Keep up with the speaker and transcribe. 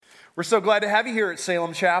We're so glad to have you here at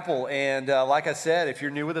Salem Chapel. And like I said, if you're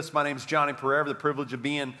new with us, my name's Johnny Pereira. I have the privilege of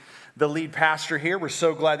being the lead pastor here. We're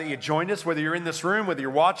so glad that you joined us, whether you're in this room, whether you're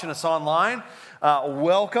watching us online.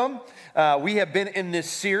 Welcome. We have been in this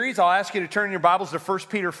series. I'll ask you to turn your Bibles to 1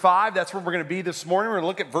 Peter 5. That's where we're going to be this morning. We're going to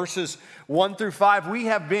look at verses 1 through 5. We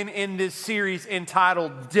have been in this series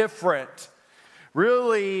entitled Different.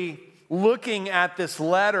 Really looking at this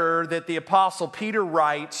letter that the Apostle Peter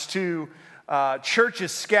writes to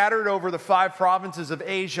churches scattered over the 5 provinces of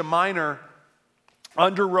Asia Minor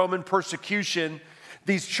under Roman persecution.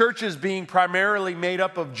 These churches being primarily made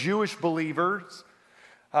up of Jewish believers,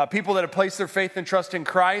 people that have placed their faith and trust in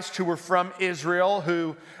Christ, who were from Israel,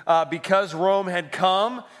 who, because Rome had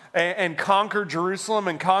come and conquered Jerusalem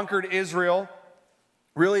and conquered Israel,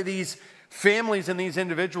 really these families and these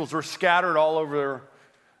individuals were scattered all over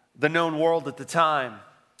the known world at the time.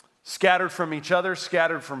 Scattered from each other,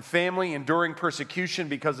 scattered from family, enduring persecution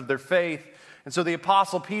because of their faith. And so the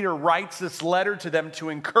Apostle Peter writes this letter to them to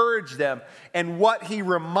encourage them. And what he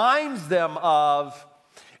reminds them of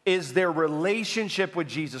is their relationship with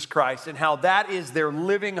Jesus Christ and how that is their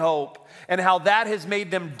living hope and how that has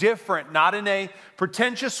made them different, not in a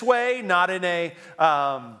pretentious way, not in a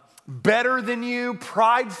better than you,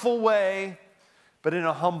 prideful way, but in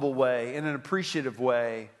a humble way, in an appreciative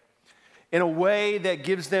way. In a way that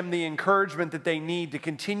gives them the encouragement that they need to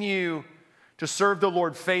continue to serve the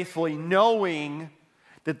Lord faithfully, knowing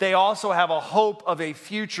that they also have a hope of a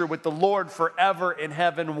future with the Lord forever in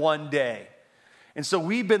heaven one day. And so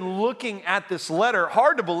we've been looking at this letter,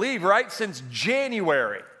 hard to believe, right? Since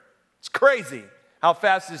January. It's crazy how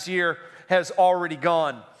fast this year has already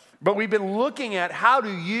gone. But we've been looking at how do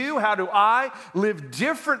I live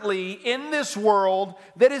differently in this world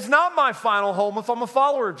that is not my final home if I'm a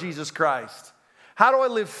follower of Jesus Christ? How do I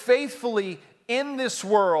live faithfully in this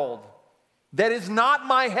world that is not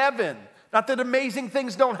my heaven? Not that amazing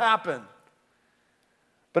things don't happen,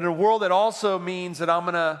 but in a world that also means that I'm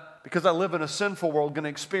because I live in a sinful world, going to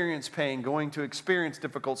experience pain, going to experience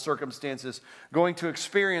difficult circumstances, going to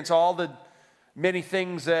experience all the many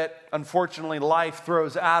things that, unfortunately, life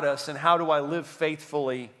throws at us, and how do I live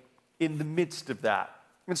faithfully in the midst of that?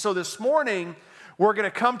 And so this morning, we're going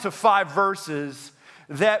to come to 5 verses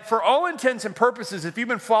that, for all intents and purposes, if you've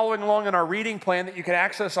been following along in our reading plan that you can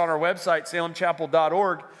access on our website,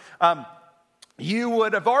 salemchapel.org, you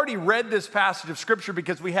would have already read this passage of Scripture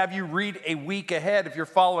because we have you read a week ahead if you're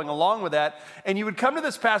following along with that. And you would come to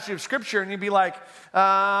this passage of Scripture and you'd be like,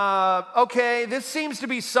 okay, this seems to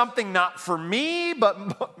be something not for me,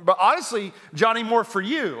 but honestly, Johnny, more for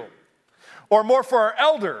you or more for our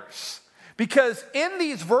elders. Because in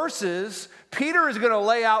these verses, Peter is going to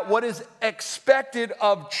lay out what is expected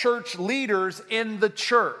of church leaders in the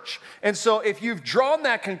church. And so if you've drawn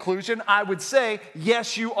that conclusion, I would say,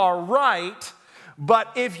 yes, you are right.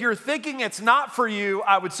 But if you're thinking it's not for you,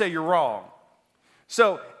 I would say you're wrong.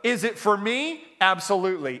 So is it for me?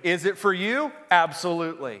 Absolutely. Is it for you?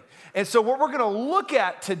 Absolutely. And so what we're going to look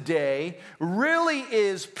at today really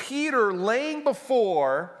is Peter laying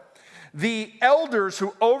before the elders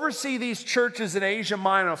who oversee these churches in Asia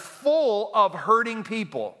Minor, full of hurting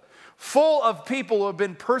people, full of people who have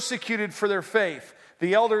been persecuted for their faith.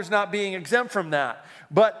 The elders not being exempt from that.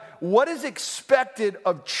 But what is expected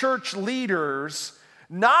of church leaders,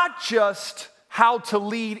 not just how to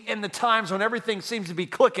lead in the times when everything seems to be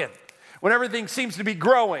clicking, when everything seems to be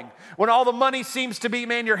growing, when all the money seems to be,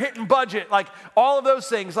 man, you're hitting budget, like all of those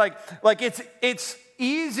things. Like it's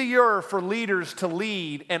easier for leaders to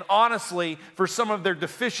lead, and honestly, for some of their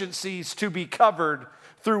deficiencies to be covered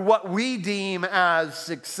through what we deem as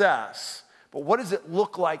success. But what does it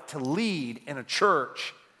look like to lead in a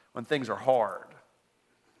church when things are hard,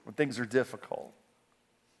 when things are difficult?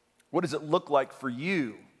 What does it look like for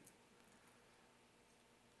you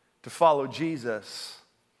to follow Jesus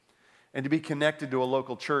and to be connected to a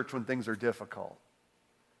local church when things are difficult?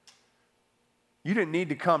 You didn't need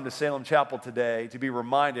to come to Salem Chapel today to be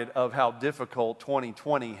reminded of how difficult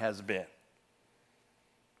 2020 has been.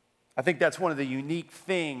 I think that's one of the unique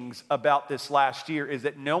things about this last year is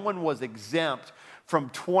that no one was exempt from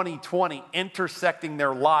 2020 intersecting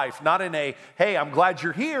their life, not in a, hey, I'm glad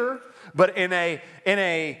you're here, but in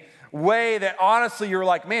a way that honestly you're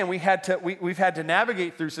like, man, we've had to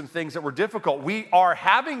navigate through some things that were difficult. We are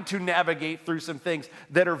having to navigate through some things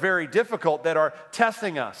that are very difficult, that are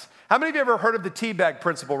testing us. How many of you ever heard of the tea bag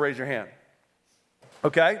principle? Raise your hand.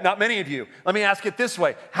 Okay, not many of you. Let me ask it this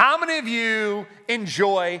way. How many of you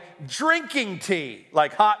enjoy drinking tea,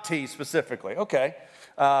 like hot tea specifically? Okay,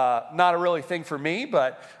 not a really thing for me,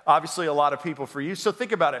 but obviously a lot of people for you. So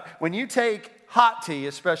think about it. When you take hot tea,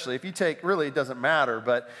 especially, if you take, really it doesn't matter,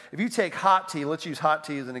 but if you take hot tea, let's use hot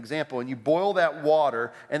tea as an example, and you boil that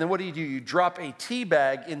water, and then what do? You drop a tea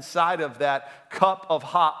bag inside of that cup of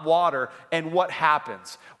hot water, and what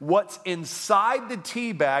happens? What's inside the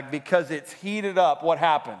tea bag, because it's heated up, what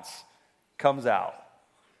happens? Comes out.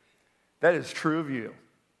 That is true of you.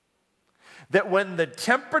 That when the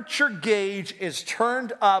temperature gauge is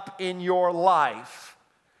turned up in your life,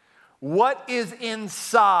 what is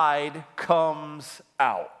inside comes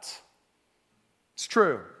out. It's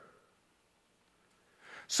true.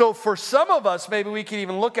 So for some of us, maybe we can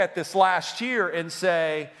even look at this last year and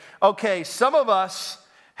say, okay, some of us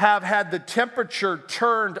have had the temperature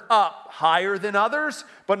turned up higher than others,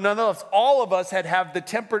 but nonetheless, all of us have had the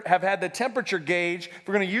temperature gauge, if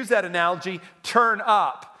we're going to use that analogy, turn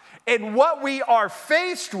up. And what we are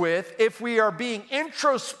faced with, if we are being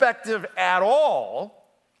introspective at all,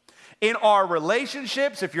 in our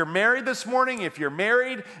relationships, if you're married this morning, if you're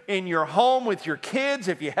married in your home with your kids,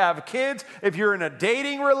 if you have kids, if you're in a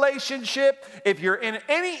dating relationship, if you're in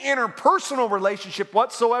any interpersonal relationship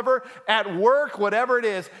whatsoever, at work, whatever it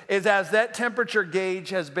is as that temperature gauge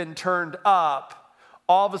has been turned up,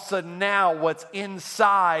 all of a sudden now what's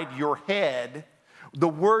inside your head, the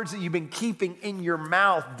words that you've been keeping in your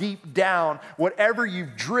mouth deep down, whatever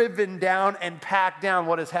you've driven down and packed down,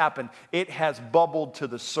 what has happened? It has bubbled to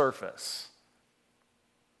the surface.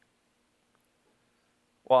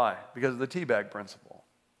 Why? Because of the teabag principle.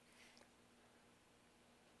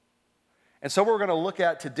 And so we're going to look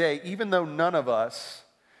at today, even though none of us,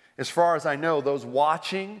 as far as I know, those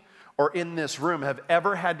watching or in this room have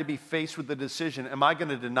ever had to be faced with the decision, am I going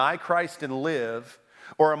to deny Christ and live?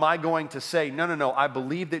 Or am I going to say, no, I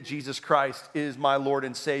believe that Jesus Christ is my Lord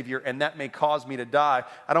and Savior, and that may cause me to die?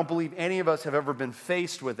 I don't believe any of us have ever been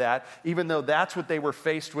faced with that, even though that's what they were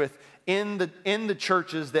faced with in the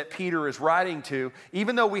churches that Peter is writing to.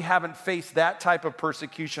 Even though we haven't faced that type of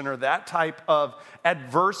persecution or that type of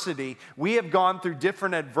adversity, we have gone through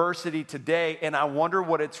different adversity today, and I wonder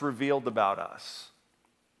what it's revealed about us.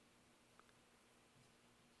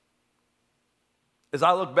 As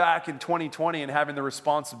I look back in 2020 and having the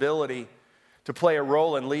responsibility to play a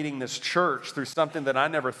role in leading this church through something that I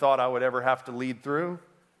never thought I would ever have to lead through,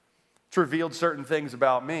 it's revealed certain things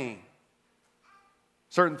about me.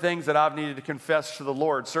 Certain things that I've needed to confess to the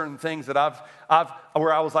Lord. Certain things that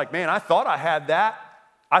where I was like, man, I thought I had that.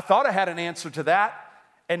 I thought I had an answer to that,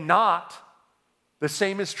 and not. The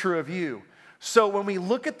same is true of you. So when we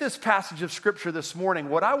look at this passage of Scripture this morning,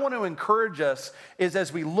 what I want to encourage us is,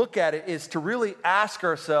 as we look at it, is to really ask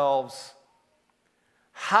ourselves,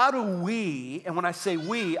 how do we, and when I say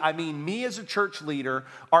we, I mean me as a church leader,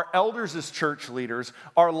 our elders as church leaders,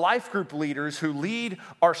 our life group leaders who lead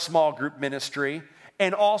our small group ministry,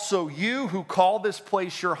 and also you who call this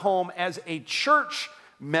place your home as a church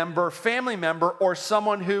member, family member, or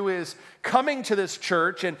someone who is coming to this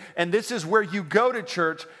church, and this is where you go to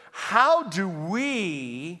church. How do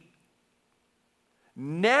we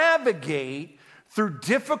navigate through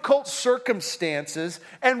difficult circumstances,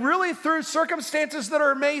 and really through circumstances that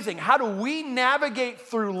are amazing? How do we navigate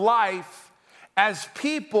through life as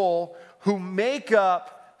people who make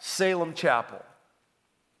up Salem Chapel?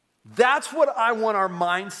 That's what I want our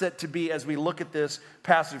mindset to be as we look at this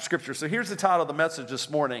passage of Scripture. So here's the title of the message this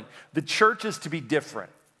morning: The Church is to be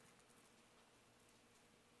different.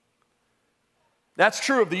 That's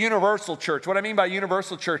true of the universal church. What I mean by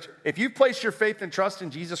universal church, if you've placed your faith and trust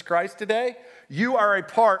in Jesus Christ today, you are a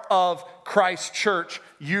part of Christ's church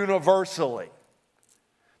universally.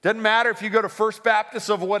 Doesn't matter if you go to First Baptist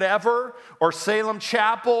of whatever, or Salem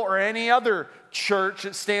Chapel, or any other church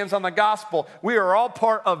that stands on the gospel. We are all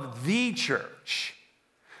part of the church.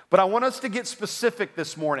 But I want us to get specific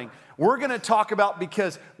this morning. We're going to talk about,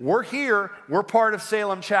 because we're here, we're part of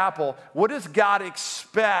Salem Chapel. What does God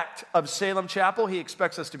expect of Salem Chapel? He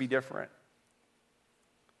expects us to be different.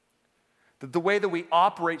 That the way that we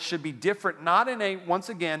operate should be different, not in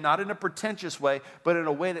a pretentious way, but in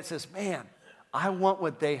a way that says, man, I want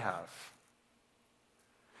what they have.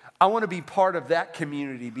 I want to be part of that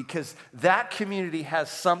community, because that community has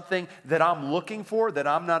something that I'm looking for that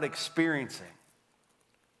I'm not experiencing.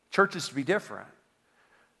 Church is to be different.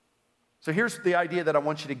 So here's the idea that I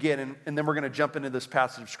want you to get, and then we're going to jump into this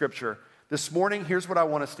passage of Scripture. This morning, here's what I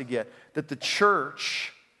want us to get: that the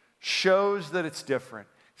church shows that it's different.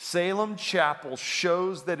 Salem Chapel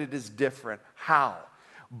shows that it is different. How?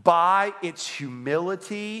 By its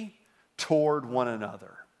humility toward one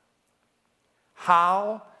another.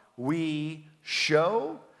 How we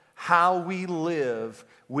show, how we live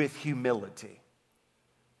with humility.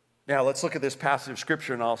 Now, let's look at this passage of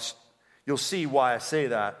Scripture, and you'll see why I say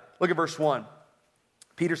that. Look at verse 1.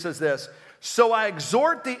 Peter says this, "So I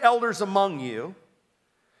exhort the elders among you,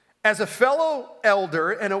 as a fellow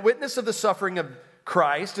elder and a witness of the suffering of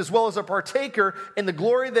Christ, as well as a partaker in the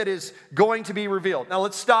glory that is going to be revealed." Now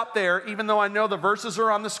let's stop there. Even though I know the verses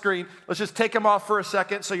are on the screen, let's just take them off for a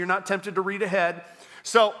second so you're not tempted to read ahead.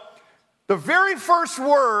 So the very first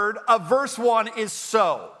word of verse 1 is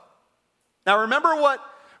 "so." Now remember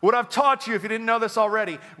what I've taught you if you didn't know this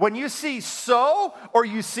already. When you see "so" or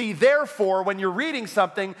you see "therefore" when you're reading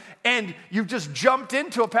something and you've just jumped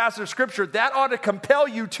into a passage of scripture, that ought to compel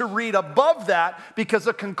you to read above that because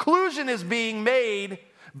a conclusion is being made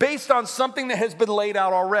based on something that has been laid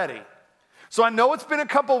out already. So I know it's been a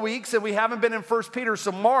couple weeks and we haven't been in 1 Peter,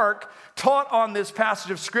 so Mark taught on this passage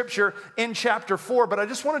of scripture in chapter 4, but I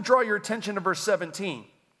just want to draw your attention to verse 17.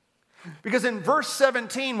 Because in verse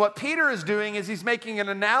 17, what Peter is doing is he's making an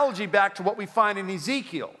analogy back to what we find in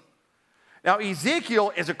Ezekiel. Now,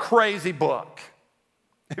 Ezekiel is a crazy book.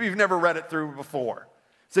 If you've never read it through before.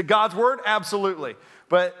 Is it God's word? Absolutely.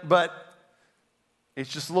 But it's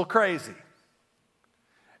just a little crazy.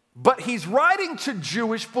 But he's writing to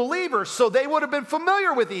Jewish believers, so they would have been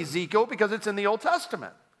familiar with Ezekiel because it's in the Old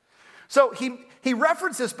Testament. So he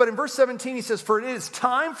referenced this, but in verse 17 he says, "For it is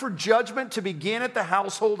time for judgment to begin at the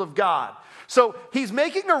household of God." So he's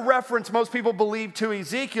making a reference, most people believe, to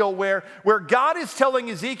Ezekiel, where God is telling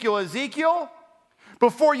Ezekiel,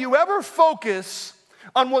 before you ever focus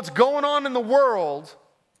on what's going on in the world,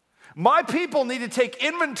 my people need to take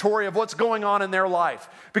inventory of what's going on in their life.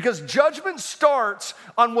 Because judgment starts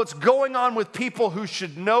on what's going on with people who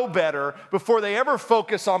should know better before they ever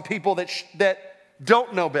focus on people that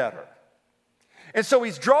don't know better. And so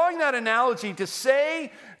he's drawing that analogy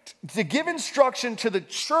to give instruction to the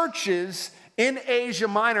churches in Asia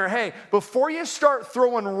Minor. Hey, before you start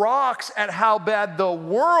throwing rocks at how bad the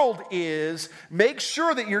world is, make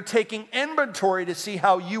sure that you're taking inventory to see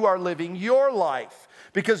how you are living your life.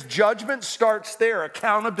 Because judgment starts there.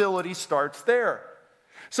 Accountability starts there.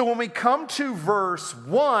 So when we come to verse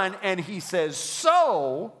 1 and he says,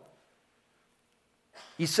 "so,"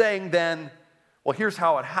 he's saying then, well, here's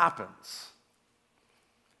how it happens.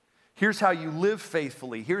 Here's how you live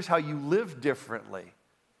faithfully. Here's how you live differently.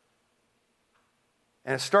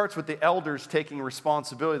 And it starts with the elders taking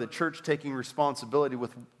responsibility, the church taking responsibility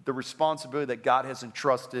with the responsibility that God has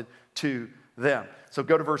entrusted to them. So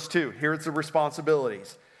go to verse 2. Here's the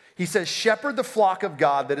responsibilities. He says, "Shepherd the flock of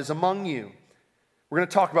God that is among you." We're going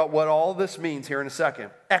to talk about what all this means here in a second.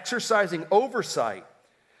 "Exercising oversight,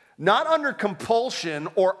 not under compulsion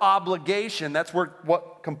or obligation." That's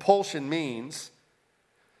what compulsion means.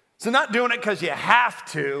 So not doing it because you have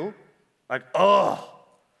to, like,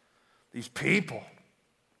 these people.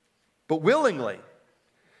 But willingly,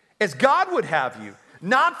 as God would have you,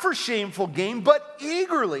 not for shameful gain, but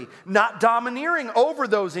eagerly, not domineering over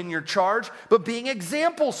those in your charge, but being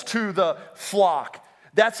examples to the flock.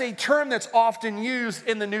 That's a term that's often used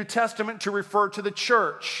in the New Testament to refer to the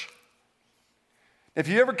church. If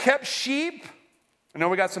you ever kept sheep, I know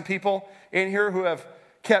we got some people in here who have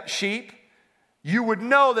kept sheep, you would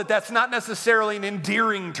know that that's not necessarily an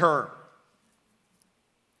endearing term.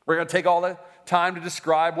 We're going to take all the time to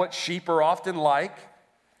describe what sheep are often like.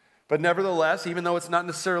 But nevertheless, even though it's not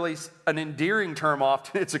necessarily an endearing term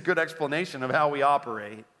often, it's a good explanation of how we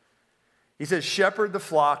operate. He says, "Shepherd the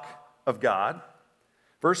flock of God."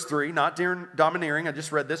 Verse 3, "Not domineering," I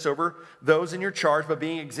just read this, "over those in your charge, but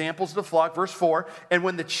being examples of the flock." Verse 4, "And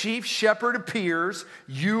when the chief shepherd appears,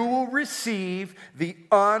 you will receive the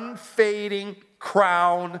unfading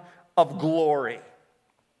crown of glory."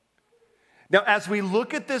 Now, as we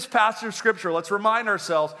look at this passage of scripture, let's remind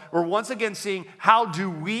ourselves, we're once again seeing how do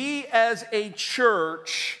we as a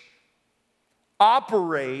church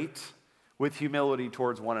operate with humility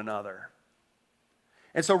towards one another.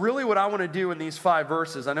 And so really what I want to do in these 5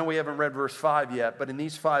 verses, I know we haven't read verse 5 yet, but in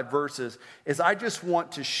these 5 verses, is I just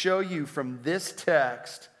want to show you from this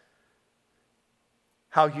text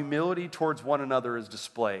how humility towards one another is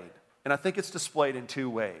displayed. And I think it's displayed in 2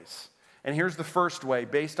 ways. And here's the first way,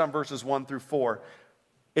 based on verses 1 through 4.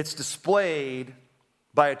 It's displayed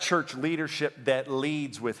by a church leadership that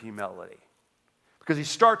leads with humility. Because he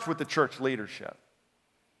starts with the church leadership.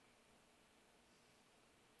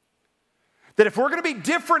 That if we're going to be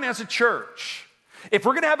different as a church, if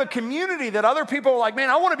we're going to have a community that other people are like,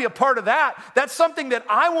 man, I want to be a part of that. That's something that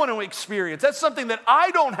I want to experience. That's something that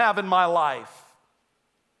I don't have in my life.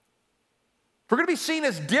 If we're going to be seen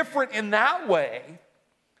as different in that way,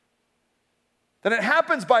 then it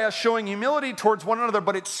happens by us showing humility towards one another,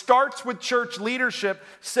 but it starts with church leadership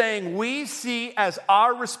saying we see as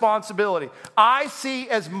our responsibility. I see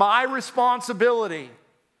as my responsibility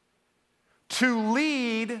to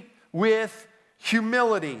lead with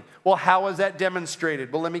humility. Well, how is that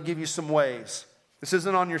demonstrated? Well, let me give you some ways. This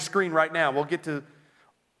isn't on your screen right now. We'll get to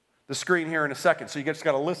the screen here in a second, so you just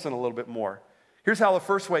got to listen a little bit more. Here's how the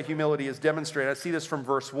first way humility is demonstrated. I see this from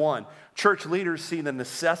verse 1. Church leaders see the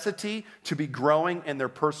necessity to be growing in their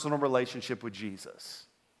personal relationship with Jesus.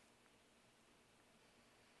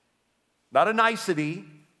 Not a nicety,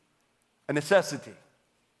 a necessity.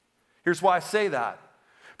 Here's why I say that.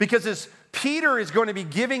 Because as Peter is going to be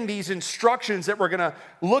giving these instructions that we're going to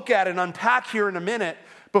look at and unpack here in a minute,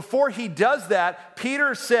 before he does that,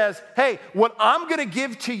 Peter says, hey, what I'm going to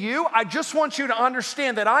give to you, I just want you to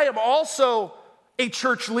understand that I am also a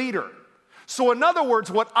church leader. So in other words,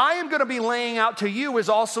 what I am going to be laying out to you is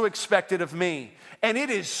also expected of me. And it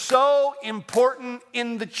is so important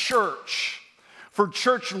in the church for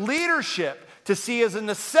church leadership to see as a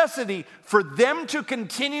necessity for them to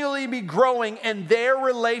continually be growing in their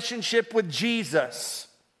relationship with Jesus.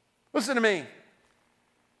 Listen to me.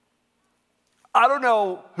 I don't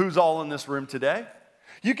know who's all in this room today.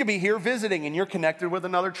 You could be here visiting and you're connected with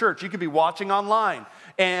another church. You could be watching online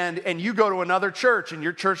and you go to another church and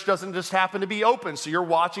your church doesn't just happen to be open, so you're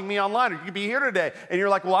watching me online. Or you could be here today and you're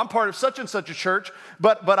like, well, I'm part of such and such a church,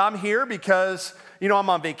 but I'm here because,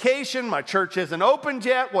 I'm on vacation, my church isn't opened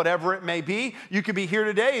yet, whatever it may be. You could be here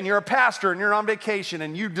today and you're a pastor and you're on vacation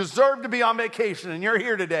and you deserve to be on vacation and you're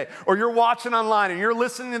here today. Or you're watching online and you're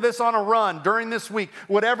listening to this on a run during this week,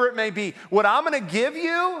 whatever it may be. What I'm going to give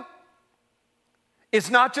you is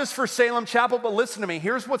not just for Salem Chapel, but listen to me.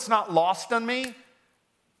 Here's what's not lost on me.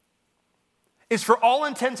 Is for all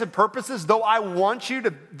intents and purposes, though I want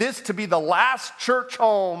this to be the last church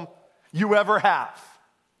home you ever have.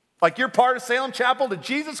 Like you're part of Salem Chapel that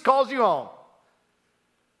Jesus calls you home.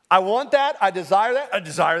 I want that. I desire that. I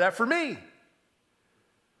desire that for me.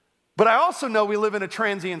 But I also know we live in a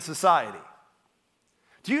transient society.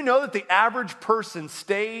 Do you know that the average person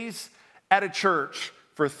stays at a church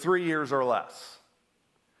for 3 years or less?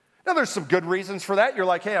 Now, there's some good reasons for that. You're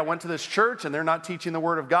like, hey, I went to this church and they're not teaching the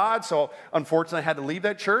Word of God, so unfortunately I had to leave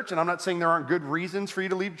that church. And I'm not saying there aren't good reasons for you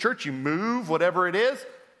to leave church. You move, whatever it is.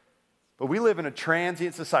 But we live in a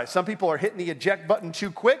transient society. Some people are hitting the eject button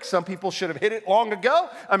too quick. Some people should have hit it long ago.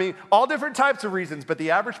 I mean, all different types of reasons. But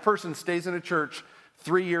the average person stays in a church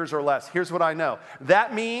 3 years or less. Here's what I know.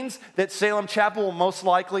 That means that Salem Chapel will most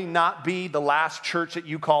likely not be the last church that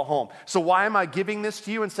you call home. So why am I giving this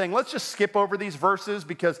to you and saying, let's just skip over these verses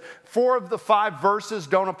because 4 of the 5 verses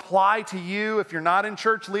don't apply to you if you're not in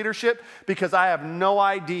church leadership, because I have no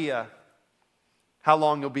idea how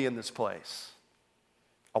long you'll be in this place.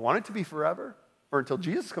 I want it to be forever or until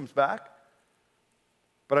Jesus comes back,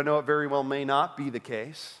 but I know it very well may not be the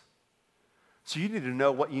case. So you need to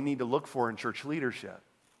know what you need to look for in church leadership.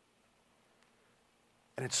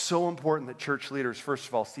 And it's so important that church leaders, first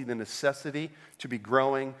of all, see the necessity to be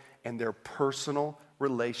growing in their personal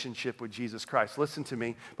relationship with Jesus Christ. Listen to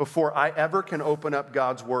me. Before I ever can open up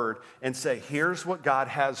God's Word and say, here's what God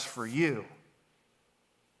has for you,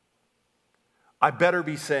 I better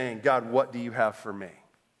be saying, God, what do you have for me?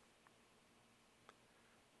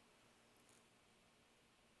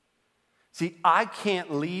 See, I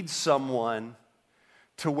can't lead someone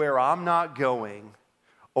to where I'm not going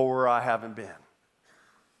or where I haven't been.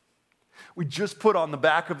 We just put on the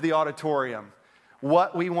back of the auditorium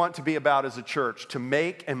what we want to be about as a church, to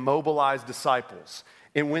make and mobilize disciples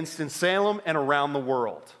in Winston-Salem and around the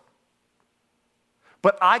world.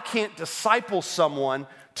 But I can't disciple someone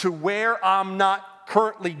to where I'm not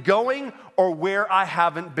currently going or where I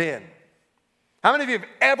haven't been. How many of you have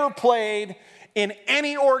ever played in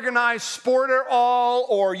any organized sport at all,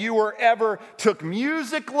 or you were ever took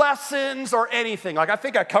music lessons or anything? Like, I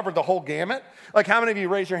think I covered the whole gamut. Like, how many of you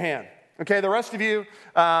raise your hand? Okay, the rest of you,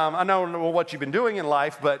 I don't know what you've been doing in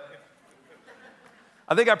life, but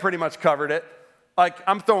I think I pretty much covered it. Like,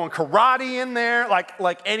 I'm throwing karate in there,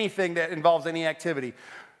 like anything that involves any activity.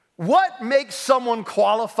 What makes someone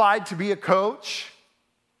qualified to be a coach?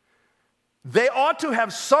 They ought to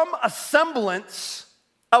have some semblance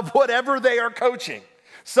of whatever they are coaching,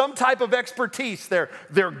 some type of expertise. They're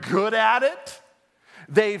good at it.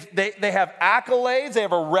 They have accolades. They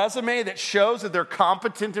have a resume that shows that they're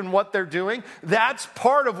competent in what they're doing. That's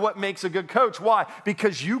part of what makes a good coach. Why?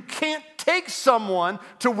 Because you can't take someone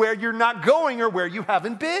to where you're not going or where you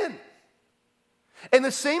haven't been. And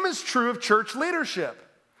the same is true of church leadership.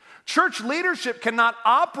 Church leadership cannot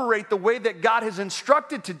operate the way that God has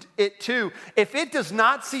instructed it to if it does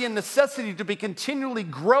not see a necessity to be continually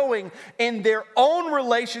growing in their own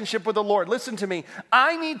relationship with the Lord. Listen to me.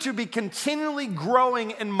 I need to be continually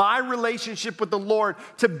growing in my relationship with the Lord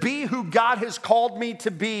to be who God has called me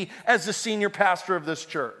to be as the senior pastor of this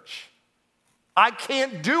church. I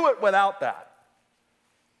can't do it without that.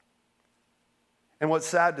 And what's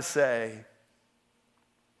sad to say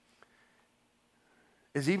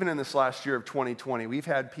is even in this last year of 2020, we've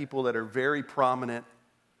had people that are very prominent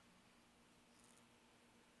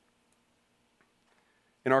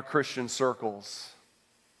in our Christian circles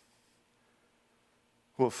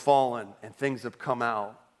who have fallen and things have come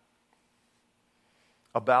out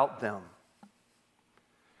about them.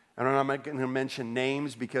 And I'm not going to mention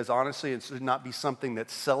names because honestly, it should not be something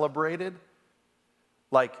that's celebrated.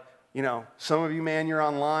 Like, you know, some of you, man, you're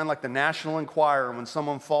online like the National Enquirer. And when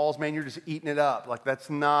someone falls, man, you're just eating it up. Like, that's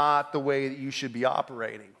not the way that you should be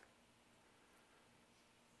operating.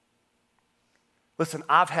 Listen,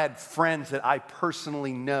 I've had friends that I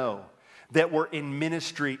personally know that were in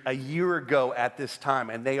ministry a year ago at this time,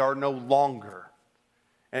 and they are no longer.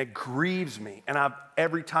 And it grieves me, and I'm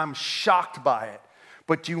every time shocked by it.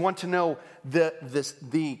 But do you want to know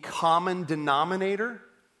the common denominator?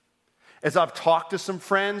 As I've talked to some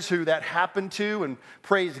friends who that happened to, and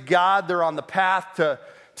praise God, they're on the path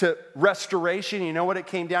to restoration. You know what it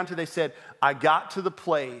came down to? They said, I got to the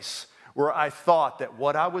place where I thought that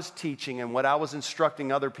what I was teaching and what I was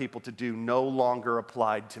instructing other people to do no longer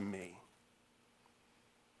applied to me.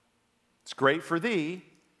 It's great for thee.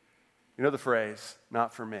 You know the phrase,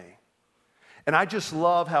 not for me. And I just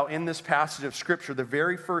love how in this passage of Scripture, the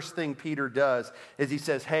very first thing Peter does is he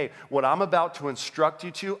says, hey, what I'm about to instruct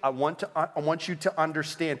you to, I want you to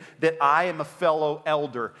understand that I am a fellow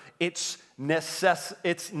elder. It's necessary.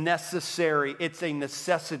 It's a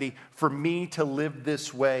necessity for me to live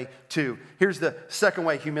this way too. Here's the second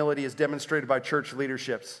way humility is demonstrated by church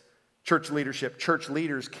leadership. Church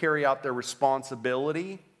leaders carry out their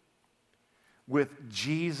responsibility with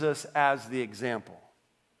Jesus as the example.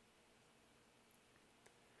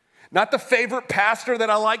 Not the favorite pastor that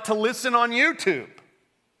I like to listen on YouTube.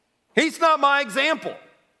 He's not my example.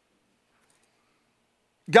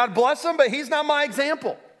 God bless him, but he's not my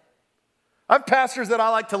example. I have pastors that I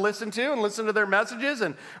like to listen to and listen to their messages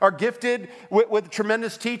and are gifted with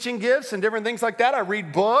tremendous teaching gifts and different things like that. I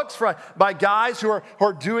read books by guys who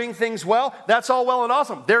are doing things well. That's all well and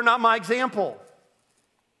awesome. They're not my example.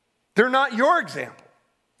 They're not your example.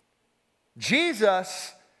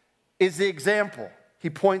 Jesus is the example. He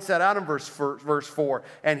points that out in verse 4,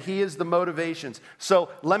 and he is the motivations. So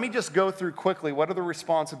let me just go through quickly, what are the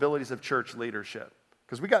responsibilities of church leadership?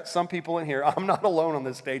 Because we got some people in here. I'm not alone on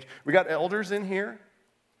this stage. We got elders in here.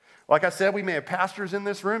 Like I said, we may have pastors in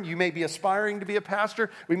this room. You may be aspiring to be a pastor.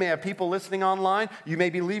 We may have people listening online. You may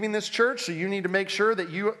be leaving this church, so you need to make sure that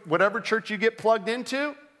whatever church you get plugged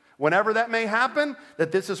into, whenever that may happen,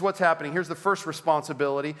 that this is what's happening. Here's the first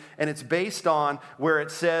responsibility, and it's based on where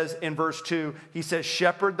it says in verse 2, he says,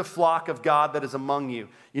 shepherd the flock of God that is among you.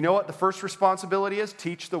 You know what the first responsibility is?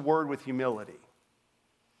 Teach the word with humility.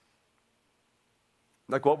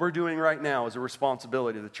 Like what we're doing right now is a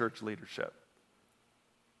responsibility of the church leadership.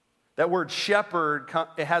 That word shepherd,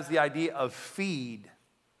 it has the idea of feed.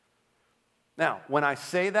 Now, when I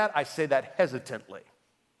say that hesitantly.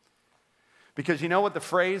 Because you know what the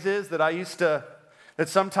phrase is that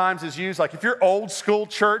sometimes is used? Like if you're old school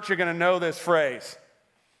church, you're going to know this phrase.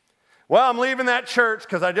 Well, I'm leaving that church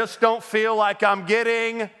because I just don't feel like I'm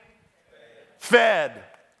getting fed.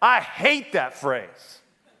 I hate that phrase.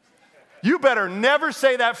 You better never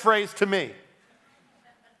say that phrase to me.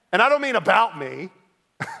 And I don't mean about me.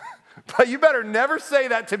 But you better never say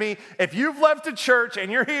that to me if you've left a church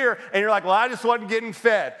and you're here and you're like, well, I just wasn't getting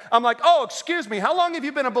fed. I'm like, oh, excuse me, how long have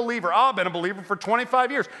you been a believer? Oh, I've been a believer for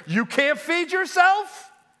 25 years. You can't feed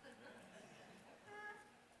yourself?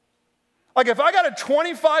 Like if I got a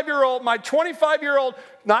 25-year-old, my 25-year-old,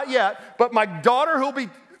 not yet, but my daughter who'll be,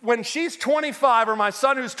 when she's 25 or my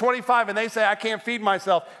son who's 25 and they say I can't feed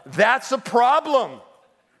myself, that's a problem.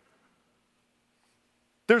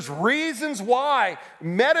 There's reasons why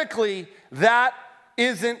medically that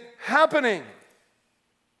isn't happening.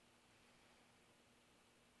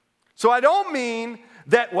 So I don't mean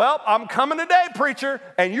that, well, I'm coming today, preacher,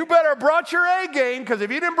 and you better brought your A game, because if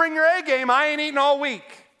you didn't bring your A game, I ain't eating all week.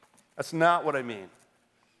 That's not what I mean.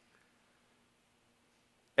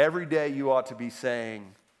 Every day you ought to be saying,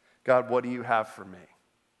 God, what do you have for me?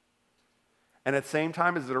 And at the same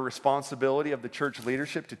time, is it a responsibility of the church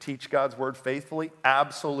leadership to teach God's word faithfully?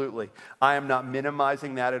 Absolutely. I am not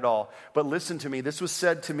minimizing that at all. But listen to me, this was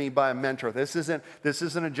said to me by a mentor. This isn't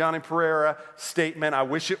a Johnny Pereira statement. I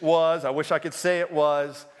wish it was. I wish I could say it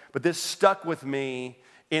was. But this stuck with me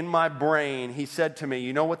in my brain. He said to me,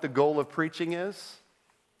 you know what the goal of preaching is?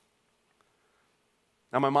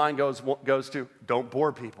 Now my mind goes to, don't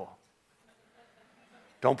bore people.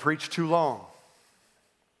 Don't preach too long.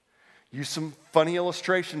 Use some funny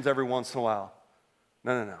illustrations every once in a while.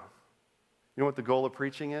 No. You know what the goal of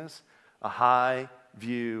preaching is? A high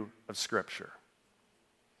view of Scripture.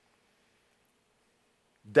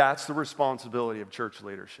 That's the responsibility of church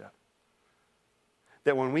leadership.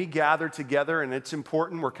 That when we gather together, and it's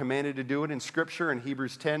important, we're commanded to do it in Scripture in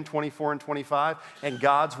Hebrews 10, 24 and 25, and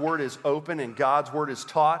God's Word is open and God's Word is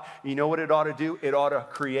taught, you know what it ought to do? It ought to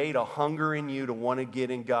create a hunger in you to want to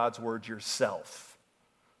get in God's Word yourself.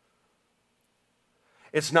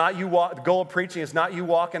 It's not the goal of preaching is not you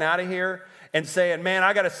walking out of here and saying, man,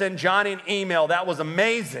 I got to send Johnny an email. That was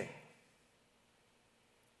amazing.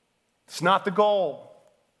 It's not the goal.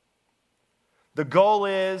 The goal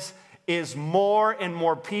is more and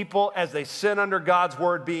more people as they sit under God's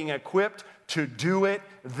word being equipped to do it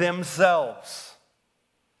themselves.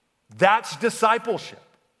 That's discipleship.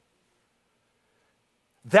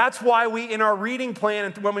 That's why we, in our reading plan,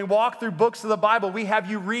 and when we walk through books of the Bible, we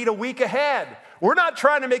have you read a week ahead. We're not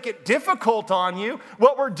trying to make it difficult on you.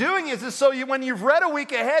 What we're doing is so when you've read a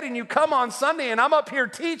week ahead and you come on Sunday and I'm up here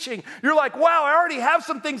teaching, you're like, wow, I already have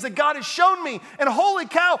some things that God has shown me. And holy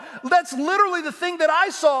cow, that's literally the thing that I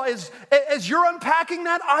saw as you're unpacking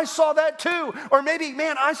that, I saw that too. Or maybe,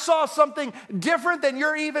 man, I saw something different than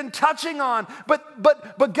you're even touching on.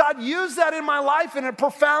 But God used that in my life in a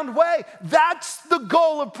profound way. That's the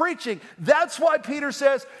goal of preaching. That's why Peter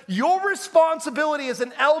says, your responsibility as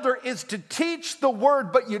an elder is to teach the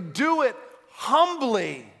word, but you do it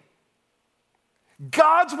humbly.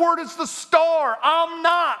 God's word is the star. I'm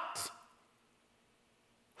not.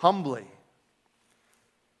 Humbly.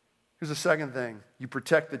 Here's the second thing. You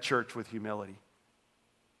protect the church with humility.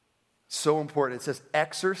 So important. It says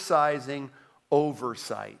exercising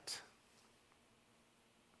oversight.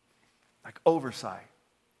 Like oversight.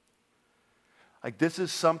 Like this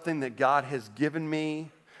is something that God has given me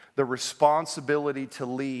the responsibility to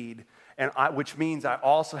lead, which means I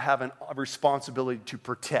also have a responsibility to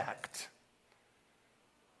protect.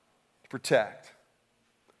 Protect.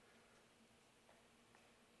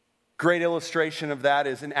 Great illustration of that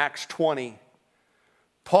is in Acts 20.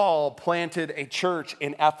 Paul planted a church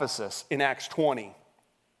in Ephesus in Acts 20.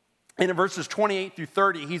 And in verses 28 through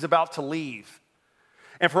 30, he's about to leave.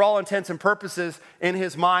 And for all intents and purposes, in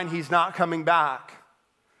his mind, he's not coming back.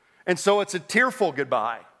 And so it's a tearful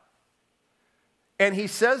goodbye. And he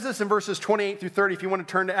says this in verses 28 through 30. If you want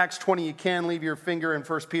to turn to Acts 20, you can leave your finger in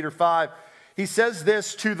 1 Peter 5. He says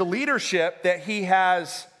this to the leadership that he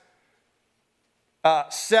has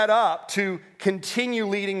set up to continue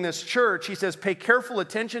leading this church. He says, pay careful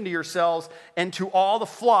attention to yourselves and to all the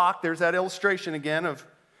flock. There's that illustration again of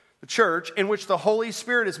the church in which the Holy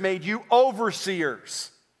Spirit has made you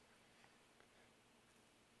overseers.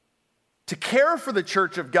 To care for the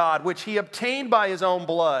church of God, which he obtained by his own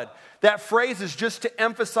blood. That phrase is just to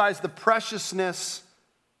emphasize the preciousness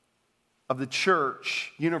of the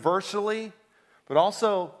church universally, but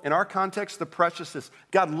also in our context, the preciousness.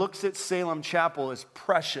 God looks at Salem Chapel as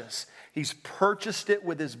precious. He's purchased it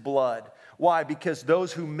with his blood. Why? Because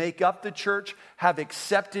those who make up the church have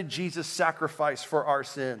accepted Jesus' sacrifice for our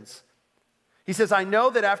sins. He says, I know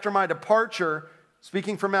that after my departure,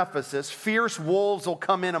 speaking from Ephesus, fierce wolves will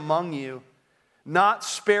come in among you, not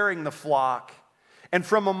sparing the flock. And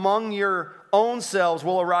from among your own selves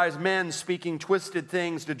will arise men speaking twisted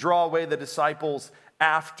things to draw away the disciples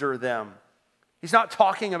after them. He's not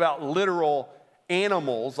talking about literal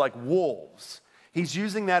animals like wolves. He's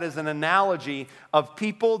using that as an analogy of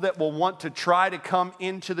people that will want to try to come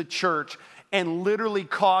into the church and literally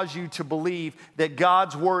cause you to believe that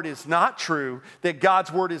God's word is not true, that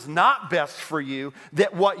God's word is not best for you,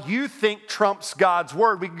 that what you think trumps God's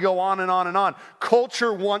word. We can go on and on and on.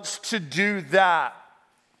 Culture wants to do that.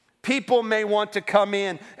 People may want to come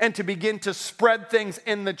in and to begin to spread things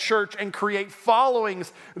in the church and create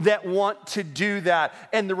followings that want to do that.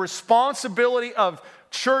 And the responsibility of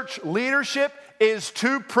church leadership is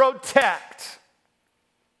to protect.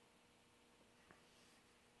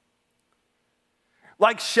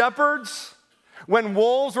 Like shepherds, when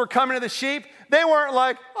wolves were coming to the sheep, they weren't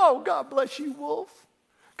like, oh, God bless you, wolf.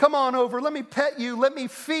 Come on over, let me pet you, let me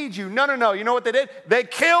feed you. No. You know what they did? They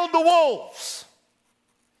killed the wolves.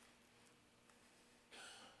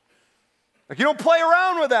 Like, you don't play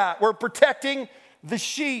around with that. We're protecting the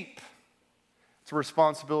sheep. It's a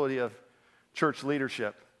responsibility of church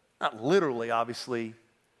leadership. Not literally, obviously,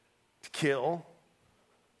 to kill,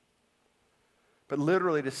 but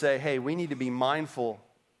literally to say, hey, we need to be mindful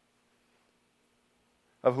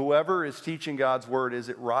of whoever is teaching God's word. Is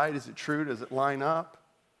it right? Is it true? Does it line up?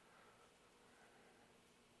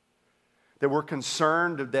 That we're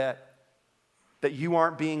concerned that you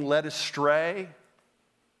aren't being led astray.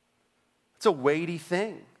 It's a weighty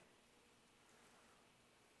thing.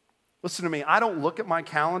 Listen to me, I don't look at my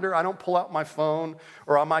calendar, I don't pull out my phone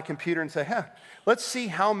or on my computer and say, let's see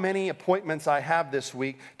how many appointments I have this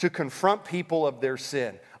week to confront people of their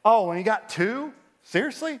sin. Oh, and you got 2?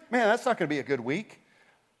 Seriously? Man, that's not going to be a good week.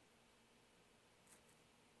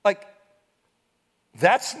 Like,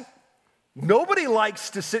 nobody likes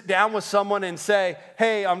to sit down with someone and say,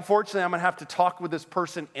 hey, unfortunately, I'm going to have to talk with this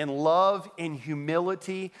person in love, in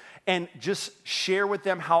humility, and just share with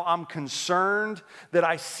them how I'm concerned that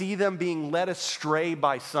I see them being led astray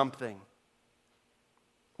by something.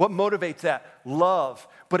 What motivates that? Love.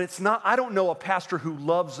 But it's not, I don't know a pastor who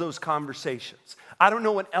loves those conversations. I don't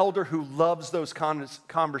know an elder who loves those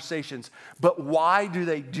conversations. But why do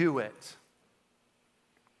they do it?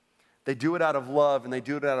 They do it out of love, and they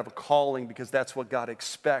do it out of a calling because that's what God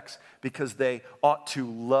expects, because they ought to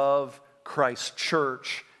love Christ's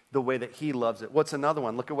church the way that he loves it. What's another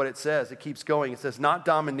one? Look at what it says. It keeps going. It says, not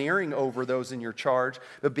domineering over those in your charge,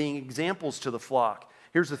 but being examples to the flock.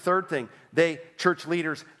 Here's the third thing. Church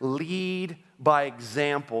leaders, lead by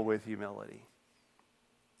example with humility.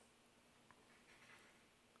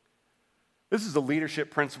 This is a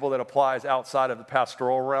leadership principle that applies outside of the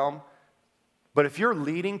pastoral realm. But if you're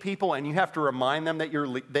leading people and you have to remind them that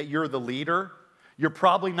you're the leader, you're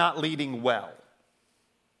probably not leading well.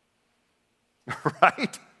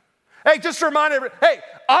 Right? Hey, just remind everybody, hey,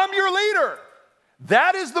 I'm your leader.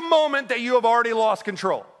 That is the moment that you have already lost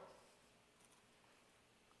control.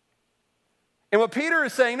 And what Peter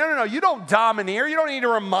is saying, no, you don't domineer. You don't need to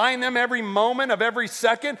remind them every moment of every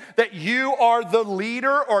second that you are the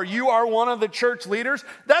leader or you are one of the church leaders.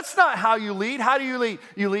 That's not how you lead. How do you lead?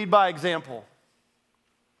 You lead by example.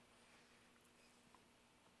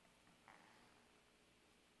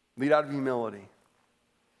 Lead out of humility.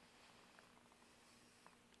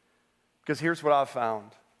 Because here's what I've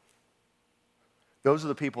found. Those are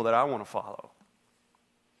the people that I want to follow.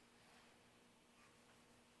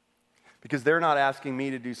 Because they're not asking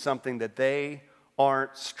me to do something that they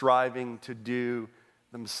aren't striving to do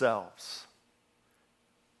themselves.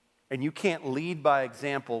 And you can't lead by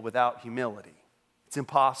example without humility. It's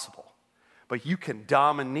impossible. But you can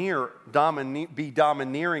be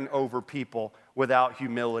domineering over people without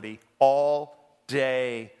humility all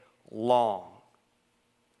day long.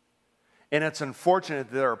 And it's unfortunate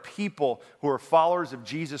that there are people who are followers of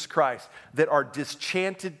Jesus Christ that are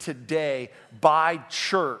disenchanted today by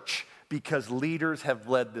church because leaders have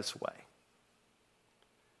led this way.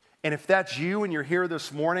 And if that's you and you're here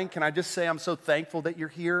this morning, can I just say I'm so thankful that you're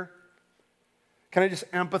here? Can I just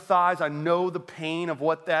empathize? I know the pain of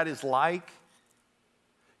what that is like.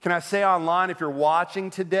 Can I say online, if you're watching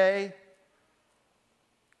today,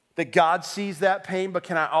 that God sees that pain, but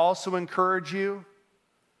can I also encourage you?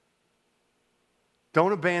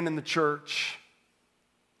 Don't abandon the church.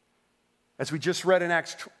 As we just read in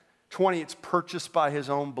Acts 20, it's purchased by his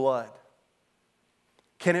own blood.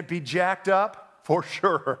 Can it be jacked up? For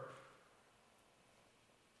sure.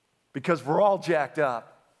 Because we're all jacked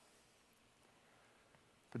up.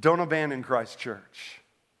 But don't abandon Christ's church.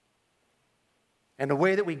 And the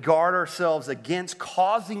way that we guard ourselves against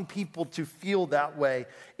causing people to feel that way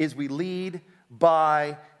is we lead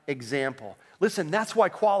by example. Listen, that's why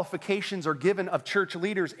qualifications are given of church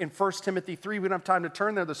leaders in 1 Timothy 3. We don't have time to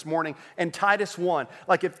turn there this morning. And Titus 1.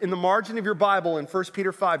 Like if in the margin of your Bible in 1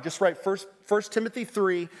 Peter 5, just write 1 Timothy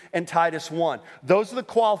 3 and Titus 1. Those are the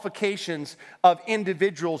qualifications of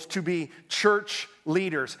individuals to be church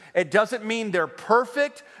leaders. It doesn't mean they're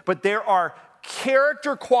perfect, but there are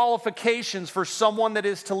character qualifications for someone that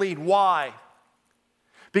is to lead. Why?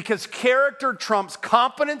 Because character trumps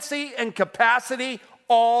competency and capacity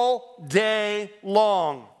all day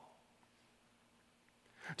long.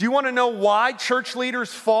 Do you want to know why church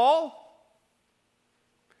leaders fall?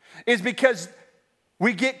 It's because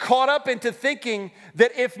we get caught up into thinking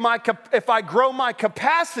that if I grow my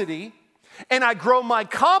capacity and I grow my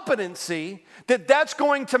competency, that's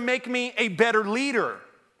going to make me a better leader.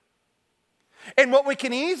 And what we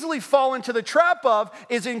can easily fall into the trap of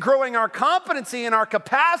is in growing our competency and our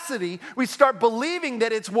capacity, we start believing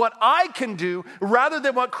that it's what I can do rather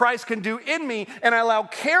than what Christ can do in me. And I allow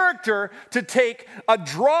character to take a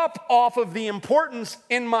drop off of the importance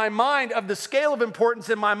in my mind, of the scale of importance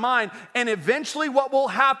in my mind. And eventually what will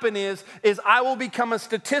happen is I will become a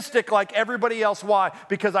statistic like everybody else. Why?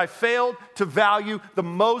 Because I failed to value the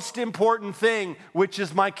most important thing, which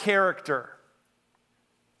is my character.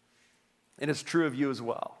 And it's true of you as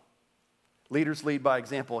well. Leaders lead by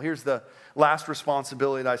example. Here's the last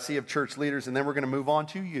responsibility that I see of church leaders, and then we're going to move on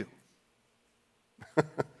to you.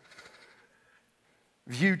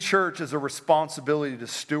 View church as a responsibility to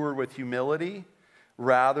steward with humility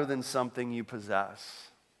rather than something you possess.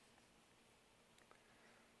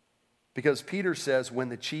 Because Peter says, when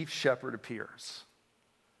the chief shepherd appears.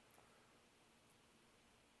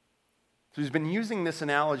 So he's been using this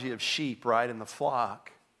analogy of sheep, right, in the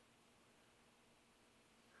flock.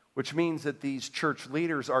 Which means that these church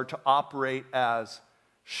leaders are to operate as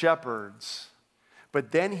shepherds.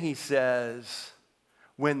 But then he says,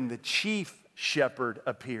 when the chief shepherd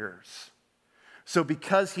appears. So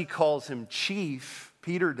because he calls him chief,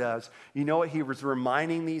 Peter does, you know what he was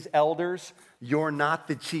reminding these elders? You're not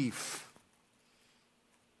the chief.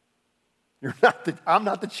 I'm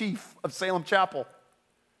not the chief of Salem Chapel.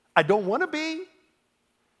 I don't want to be.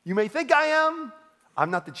 You may think I am.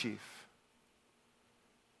 I'm not the chief.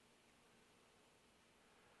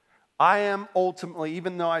 I am ultimately,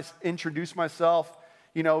 even though I introduce myself,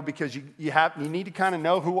 because you need to kind of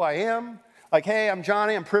know who I am. Like, hey, I'm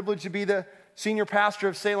Johnny. I'm privileged to be the senior pastor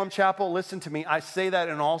of Salem Chapel. Listen to me. I say that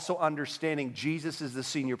and also understanding Jesus is the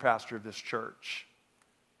senior pastor of this church.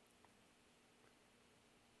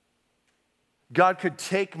 God could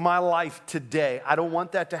take my life today. I don't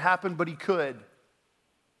want that to happen, but he could.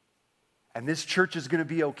 And this church is going to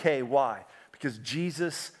be okay. Why? Because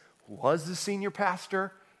Jesus was the senior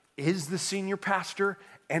pastor, is the senior pastor,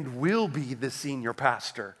 and will be the senior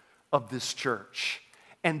pastor of this church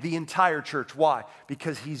and the entire church. Why?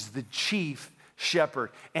 Because he's the chief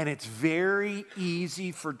shepherd. And it's very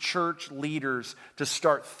easy for church leaders to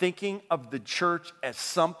start thinking of the church as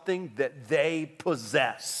something that they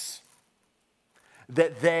possess,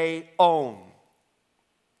 that they own,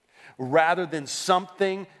 rather than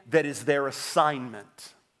something that is their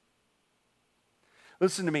assignment.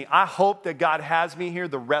 Listen to me, I hope that God has me here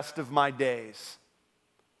the rest of my days.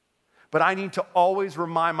 But I need to always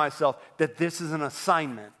remind myself that this is an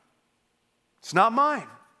assignment. It's not mine.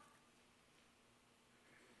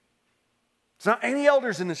 It's not any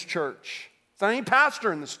elders in this church. It's not any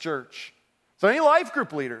pastor in this church. It's not any life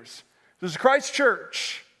group leaders. This is Christ's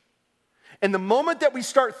church. And the moment that we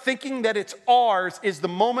start thinking that it's ours is the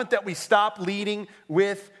moment that we stop leading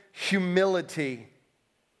with humility.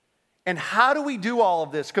 And how do we do all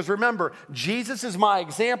of this? Because remember, Jesus is my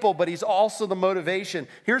example, but he's also the motivation.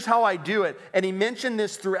 Here's how I do it. And he mentioned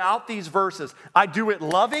this throughout these verses. I do it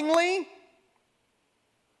lovingly,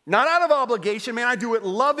 not out of obligation, man. I do it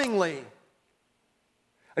lovingly.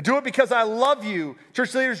 I do it because I love you.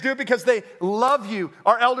 Church leaders do it because they love you.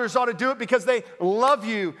 Our elders ought to do it because they love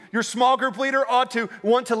you. Your small group leader ought to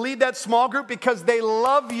want to lead that small group because they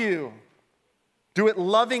love you. Do it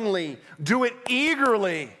lovingly. Do it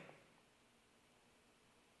eagerly.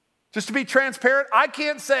 Just to be transparent, I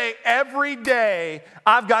can't say every day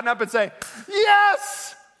I've gotten up and say,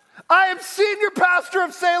 yes, I am senior pastor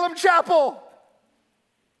of Salem Chapel.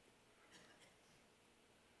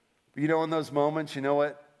 But in those moments, you know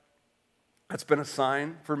what? That's been a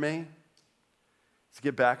sign for me. To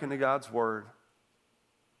get back into God's Word.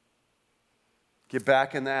 Get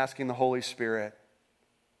back into asking the Holy Spirit,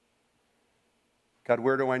 God,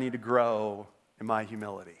 where do I need to grow in my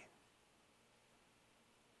humility?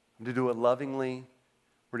 To do it lovingly,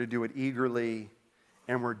 we're to do it eagerly,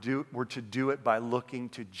 and we're to do it by looking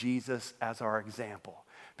to Jesus as our example.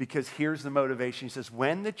 Because here's the motivation. He says,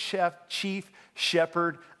 when the chief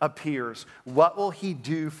shepherd appears, what will he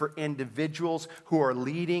do for individuals who are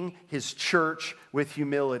leading his church with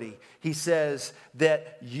humility? He says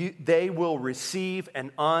that they will receive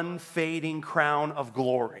an unfading crown of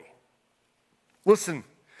glory. Listen,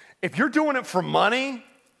 if you're doing it for money,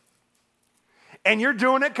 and you're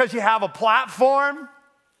doing it because you have a platform,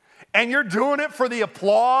 and you're doing it for the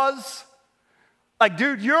applause, like,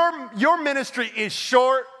 dude, your ministry is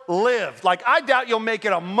short-lived. Like, I doubt you'll make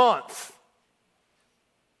it a month.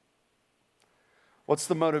 What's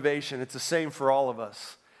the motivation? It's the same for all of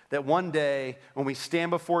us. That one day, when we stand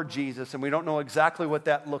before Jesus, and we don't know exactly what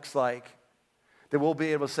that looks like, that we'll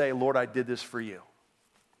be able to say, Lord, I did this for you.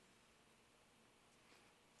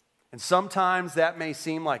 And sometimes that may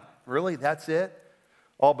seem like really, that's it?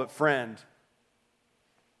 Oh, but friend,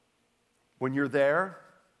 when you're there,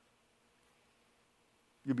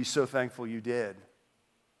 you'll be so thankful you did.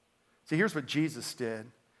 See, here's what Jesus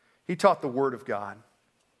did. He taught the Word of God.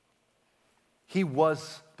 He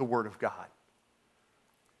was the Word of God.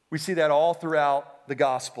 We see that all throughout the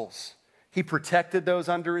Gospels. He protected those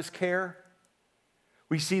under his care.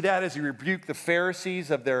 We see that as he rebuked the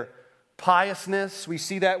Pharisees of their piousness. We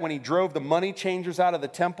see that when he drove the money changers out of the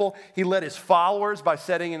temple. He led his followers by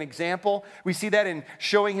setting an example. We see that in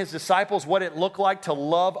showing his disciples what it looked like to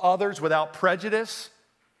love others without prejudice,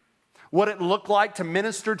 what it looked like to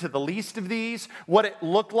minister to the least of these, what it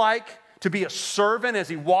looked like to be a servant as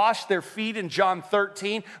he washed their feet in John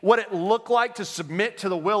 13, what it looked like to submit to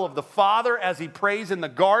the will of the Father as he prays in the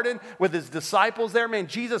garden with his disciples there. Man,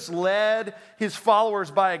 Jesus led his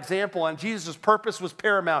followers by example, and Jesus' purpose was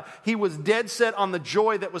paramount. He was dead set on the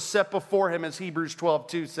joy that was set before him, as Hebrews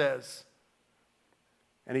 12:2 says.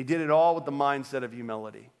 And he did it all with the mindset of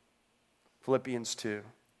humility. Philippians 2.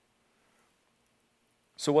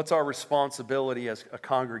 So what's our responsibility as a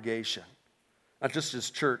congregation? Not just as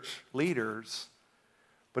church leaders,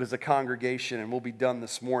 but as a congregation. And we'll be done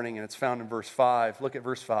this morning, and it's found in verse 5. Look at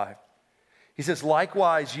verse 5. He says,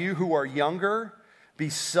 likewise, you who are younger, be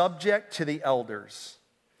subject to the elders.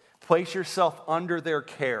 Place yourself under their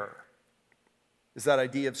care. Is that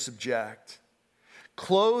idea of subject.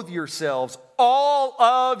 Clothe yourselves, all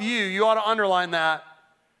of you. You ought to underline that.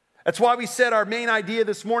 That's why we said our main idea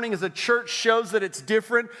this morning is the church shows that it's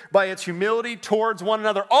different by its humility towards one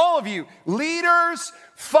another. All of you, leaders,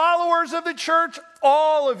 followers of the church,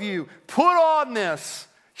 all of you, put on this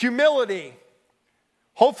humility.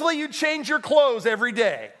 Hopefully you change your clothes every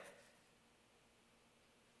day.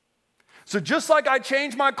 So just like I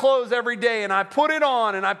change my clothes every day and I put it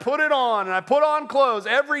on and I put it on and I put on clothes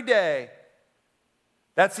every day,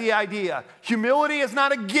 that's the idea. Humility is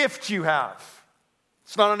not a gift you have.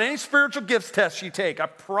 It's not on any spiritual gifts test you take, I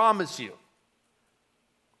promise you.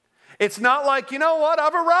 It's not like, you know what,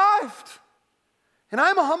 I've arrived. And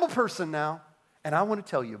I'm a humble person now, and I want to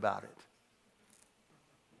tell you about it.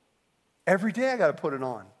 Every day I got to put it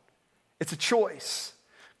on. It's a choice.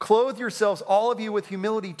 Clothe yourselves, all of you, with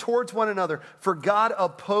humility towards one another, for God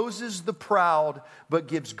opposes the proud, but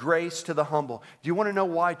gives grace to the humble. Do you want to know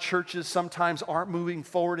why churches sometimes aren't moving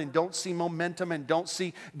forward and don't see momentum and don't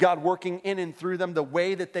see God working in and through them the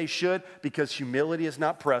way that they should? Because humility is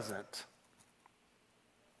not present.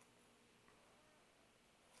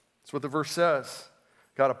 That's what the verse says.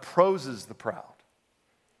 God opposes the proud.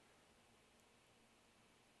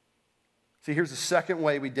 See, here's the second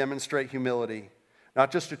way we demonstrate humility. Not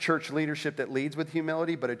just a church leadership that leads with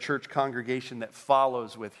humility, but a church congregation that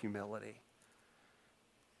follows with humility.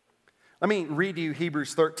 Let me read you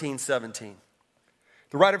Hebrews 13:17.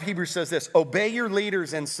 The writer of Hebrews says this, obey your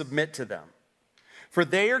leaders and submit to them, for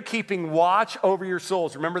they are keeping watch over your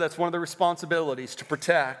souls. Remember, that's one of the responsibilities, to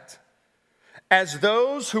protect, as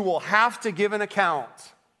those who will have to give an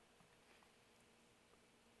account.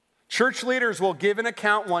 Church leaders will give an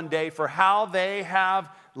account one day for how they have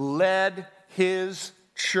led his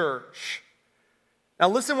church. Now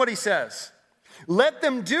listen what he says. Let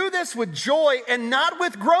them do this with joy and not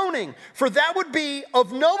with groaning, for that would be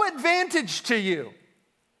of no advantage to you.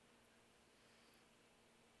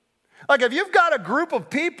 Like if you've got a group of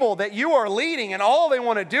people that you are leading and all they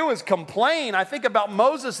want to do is complain, I think about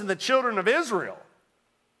Moses and the children of Israel.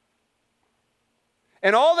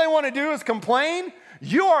 And all they want to do is complain,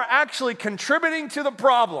 you are actually contributing to the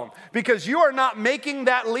problem because you are not making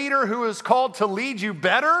that leader who is called to lead you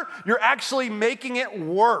better. You're actually making it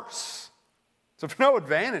worse. So for no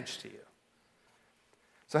advantage to you.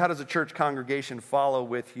 So how does a church congregation follow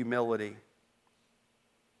with humility?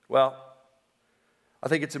 Well, I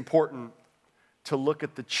think it's important to look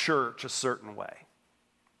at the church a certain way.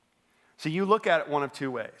 So you look at it one of two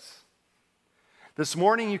ways. This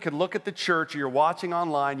morning, you can look at the church, or you're watching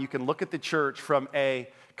online, you can look at the church from a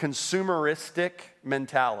consumeristic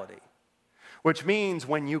mentality, which means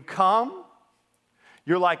when you come,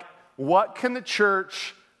 you're like, what can the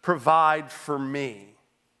church provide for me?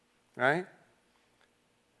 Right?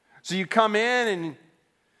 So you come in and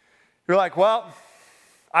you're like, well,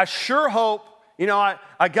 I sure hope,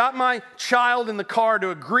 I got my child in the car to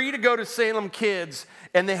agree to go to Salem Kids,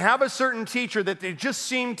 and they have a certain teacher that they just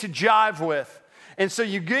seem to jive with. And so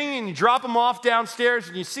you go and you drop them off downstairs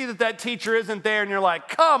and you see that teacher isn't there and you're like,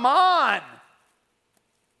 come on.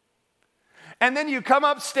 And then you come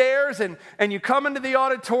upstairs and you come into the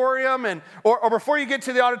auditorium or before you get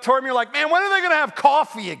to the auditorium, you're like, man, when are they going to have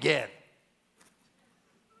coffee again?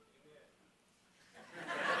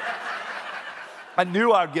 I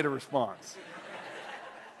knew I would get a response.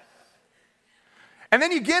 And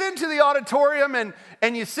then you get into the auditorium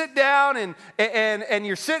and you sit down and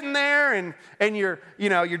you're sitting there and you're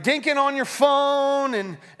dinking on your phone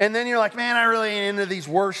and then you're like, man, I really ain't into these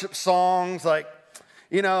worship songs. Like,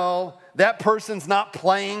 that person's not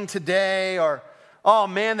playing today, or, oh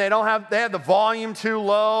man, they have the volume too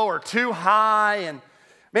low or too high, and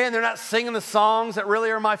man, they're not singing the songs that really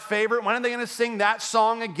are my favorite. When are they going to sing that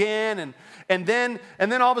song again? And then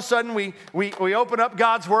all of a sudden we open up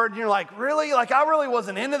God's word and you're like, really? Like, I really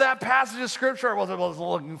wasn't into that passage of scripture. I wasn't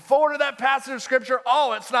looking forward to that passage of scripture.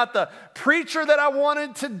 Oh, it's not the preacher that I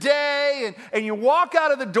wanted today. And you walk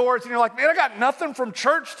out of the doors and you're like, man, I got nothing from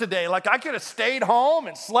church today. Like, I could have stayed home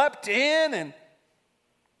and slept in. And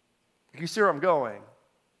you see where I'm going?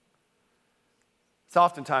 It's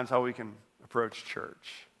oftentimes how we can approach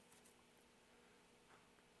church.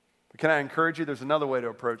 But can I encourage you, there's another way to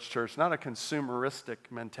approach church, not a consumeristic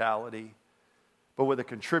mentality, but with a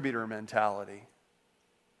contributor mentality.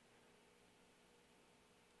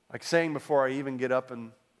 Like saying before I even get up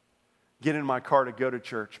and get in my car to go to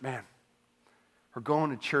church, man, we're going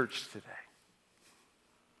to church today.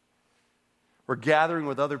 We're gathering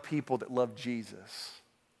with other people that love Jesus.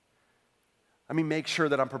 Let me make sure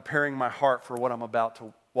that I'm preparing my heart for what I'm about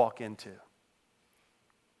to walk into.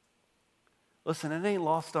 Listen, it ain't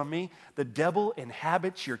lost on me. The devil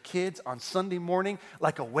inhabits your kids on Sunday morning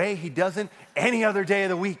like a way he doesn't any other day of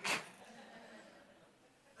the week.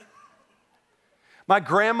 My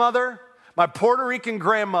grandmother, my Puerto Rican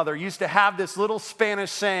grandmother, used to have this little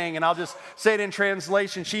Spanish saying, and I'll just say it in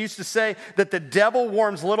translation. She used to say that the devil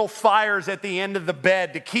warms little fires at the end of the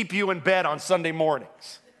bed to keep you in bed on Sunday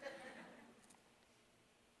mornings.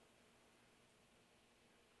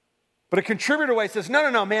 But a contributor way says,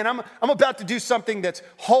 no, man, I'm about to do something that's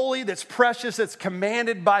holy, that's precious, that's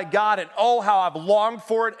commanded by God, and oh, how I've longed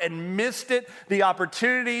for it and missed it, the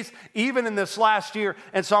opportunities, even in this last year,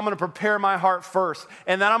 and so I'm going to prepare my heart first,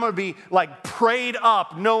 and then I'm going to be like prayed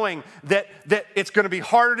up, knowing that it's going to be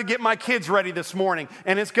harder to get my kids ready this morning,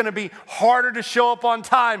 and it's going to be harder to show up on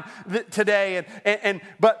time today,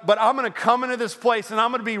 but I'm going to come into this place, and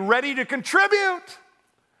I'm going to be ready to contribute.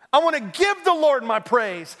 I want to give the Lord my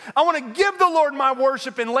praise. I want to give the Lord my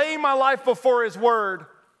worship and lay my life before His Word.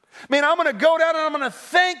 Man, I'm going to go down and I'm going to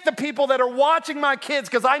thank the people that are watching my kids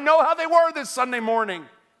because I know how they were this Sunday morning.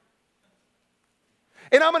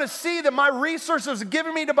 And I'm going to see that my resources are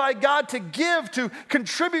given me by God to give, to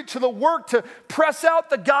contribute to the work, to press out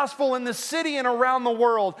the gospel in the city and around the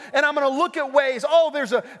world. And I'm going to look at ways,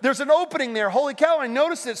 there's an opening there. Holy cow, I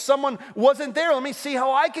noticed that someone wasn't there. Let me see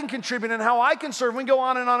how I can contribute and how I can serve. We go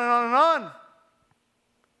on and on and on and on.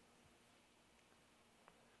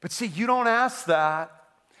 But see, you don't ask that.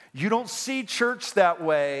 You don't see church that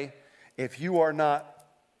way if you are not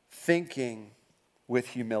thinking with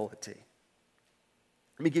humility.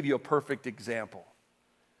 Let me give you a perfect example.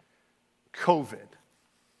 COVID.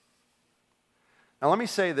 Now let me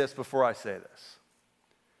say this before I say this.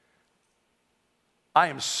 I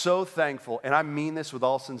am so thankful, and I mean this with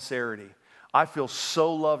all sincerity. I feel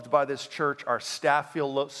so loved by this church. Our staff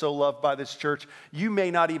feel so loved by this church. You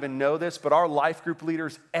may not even know this, but our life group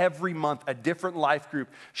leaders, every month, a different life group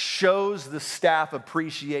shows the staff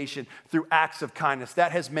appreciation through acts of kindness.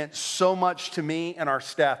 That has meant so much to me and our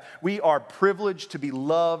staff. We are privileged to be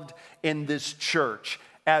loved in this church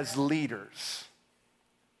as leaders.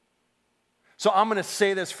 So I'm going to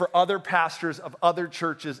say this for other pastors of other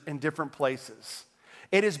churches in different places.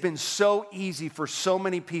 It has been so easy for so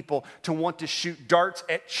many people to want to shoot darts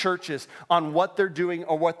at churches on what they're doing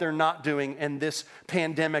or what they're not doing in this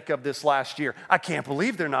pandemic of this last year. I can't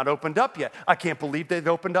believe they're not opened up yet. I can't believe they've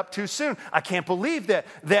opened up too soon. I can't believe that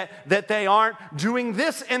they aren't doing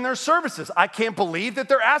this in their services. I can't believe that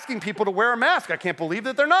they're asking people to wear a mask. I can't believe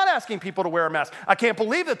that they're not asking people to wear a mask. I can't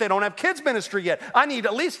believe that they don't have kids ministry yet. I need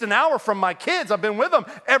at least an hour from my kids. I've been with them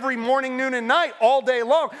every morning, noon, and night all day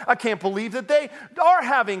long. I can't believe that they are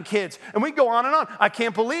having kids, and we go on and on. I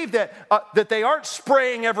can't believe that they aren't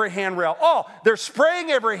spraying every handrail. Oh, they're spraying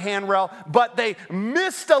every handrail, but they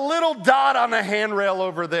missed a little dot on the handrail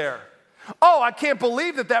over there. Oh, I can't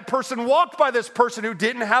believe that person walked by this person who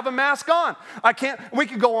didn't have a mask on. We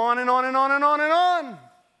could go on and on and on and on and on.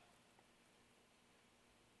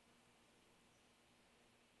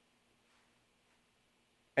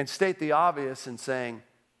 And state the obvious in saying,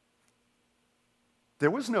 there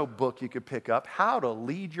was no book you could pick up, How to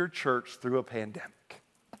Lead Your Church Through a Pandemic.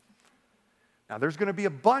 Now, there's going to be a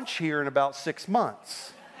bunch here in about 6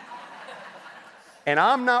 months. And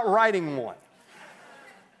I'm not writing one.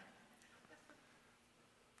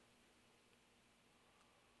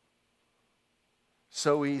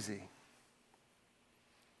 So easy.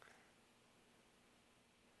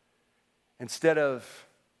 Instead of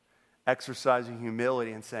exercising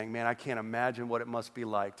humility and saying, man, I can't imagine what it must be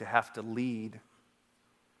like to have to lead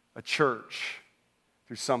a church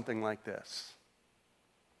through something like this.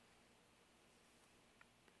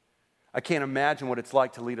 I can't imagine what it's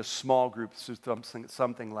like to lead a small group through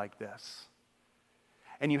something like this.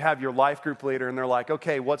 And you have your life group leader, and they're like,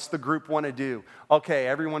 okay, what's the group want to do? Okay,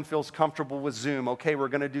 everyone feels comfortable with Zoom. Okay, we're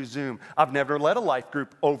going to do Zoom. I've never led a life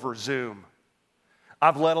group over Zoom.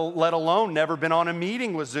 I've let alone never been on a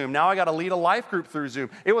meeting with Zoom. Now I got to lead a life group through Zoom.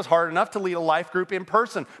 It was hard enough to lead a life group in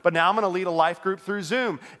person, but now I'm going to lead a life group through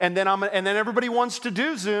Zoom. And then everybody wants to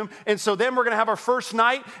do Zoom, and so then we're going to have our first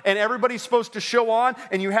night, and everybody's supposed to show on,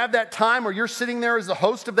 and you have that time where you're sitting there as the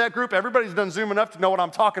host of that group. Everybody's done Zoom enough to know what I'm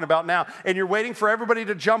talking about now, and you're waiting for everybody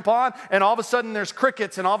to jump on, and all of a sudden there's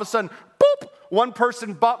crickets, and all of a sudden, boop, one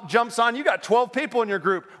person jumps on. You got 12 people in your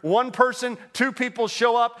group. One person, 2 people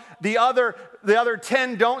show up. The other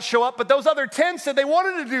 10 don't show up, but those other 10 said they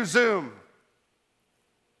wanted to do Zoom.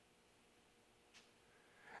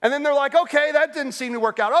 And then they're like, okay, that didn't seem to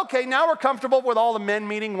work out. Okay, now we're comfortable with all the men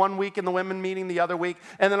meeting one week and the women meeting the other week.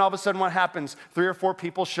 And then all of a sudden what happens? 3 or 4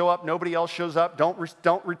 people show up. Nobody else shows up.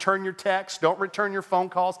 Don't return your texts. Don't return your phone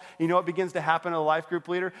calls. You know what begins to happen to the life group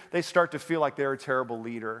leader? They start to feel like they're a terrible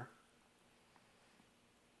leader.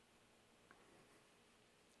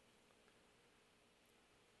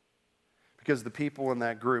 Because the people in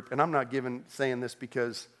that group, and I'm not saying this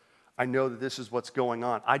because I know that this is what's going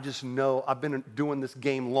on. I just know, I've been doing this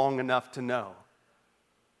game long enough to know.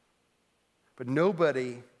 But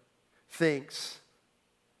nobody thinks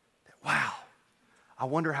that, wow, I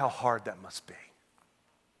wonder how hard that must be.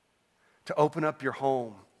 To open up your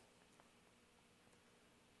home,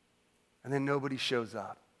 and then nobody shows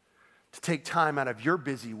up. To take time out of your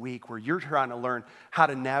busy week where you're trying to learn how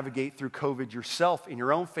to navigate through COVID yourself in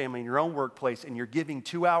your own family, in your own workplace, and you're giving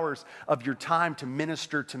 2 hours of your time to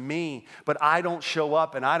minister to me, but I don't show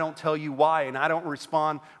up and I don't tell you why and I don't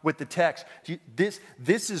respond with the text.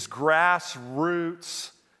 This is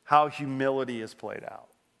grassroots how humility is played out.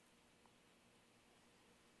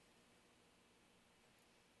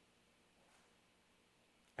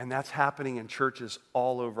 And that's happening in churches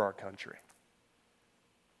all over our country.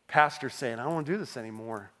 Pastors saying, I don't want to do this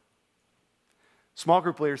anymore. Small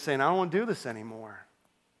group leaders saying, I don't want to do this anymore.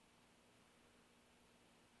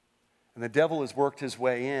 And the devil has worked his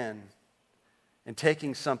way in and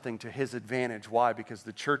taking something to his advantage. Why? Because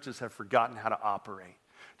the churches have forgotten how to operate.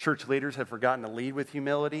 Church leaders have forgotten to lead with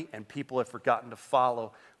humility, and people have forgotten to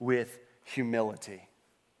follow with humility.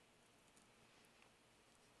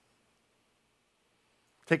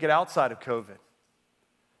 Take it outside of COVID.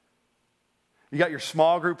 You got your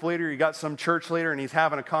small group leader, you got some church leader, and he's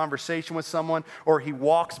having a conversation with someone, or he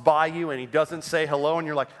walks by you and he doesn't say hello, and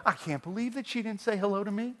you're like, I can't believe that she didn't say hello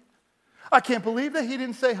to me. I can't believe that he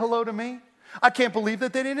didn't say hello to me. I can't believe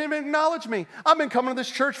that they didn't even acknowledge me. I've been coming to this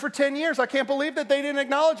church for 10 years. I can't believe that they didn't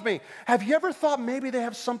acknowledge me. Have you ever thought maybe they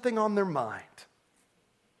have something on their mind?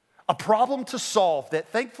 A problem to solve that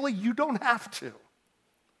thankfully you don't have to.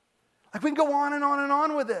 Like, we can go on and on and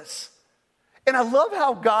on with this. And I love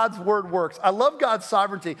how God's word works. I love God's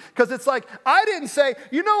sovereignty, because it's like, I didn't say,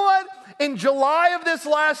 you know what? In July of this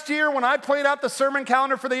last year, when I played out the sermon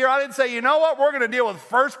calendar for the year, I didn't say, you know what? We're going to deal with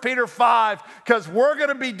 1 Peter 5 because we're going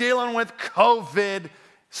to be dealing with COVID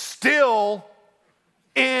still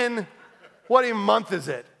in, what month is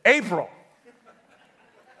it? April.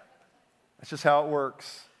 That's just how it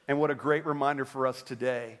works. And what a great reminder for us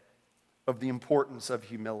today of the importance of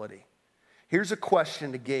humility. Here's a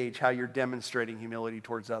question to gauge how you're demonstrating humility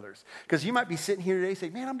towards others. Because you might be sitting here today and say,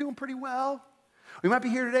 man, I'm doing pretty well. We might be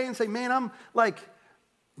here today and say, man, I'm like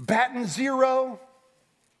batting 0.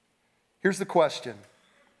 Here's the question.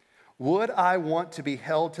 Would I want to be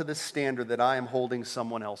held to the standard that I am holding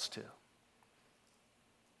someone else to?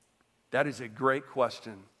 That is a great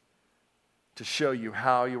question to show you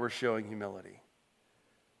how you are showing humility.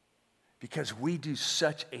 Because we do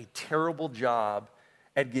such a terrible job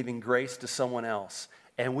at giving grace to someone else,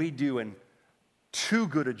 and we do an too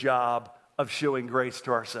good a job of showing grace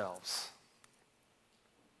to ourselves.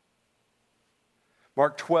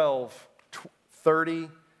 Mark 12, 30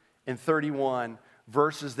 and 31,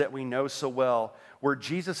 verses that we know so well, where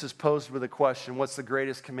Jesus is posed with a question, what's the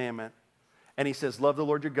greatest commandment? And he says, love the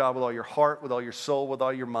Lord your God with all your heart, with all your soul, with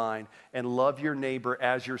all your mind, and love your neighbor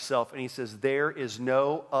as yourself. And he says, there is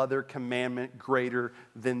no other commandment greater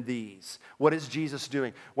than these. What is Jesus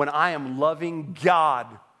doing? When I am loving God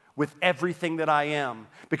with everything that I am,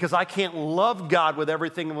 because I can't love God with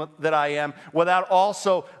everything that I am without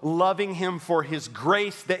also loving him for his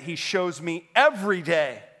grace that he shows me every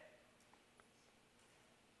day.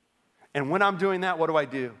 And when I'm doing that,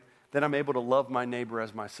 what do? Then I'm able to love my neighbor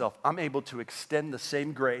as myself. I'm able to extend the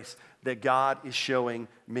same grace that God is showing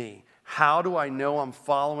me. How do I know I'm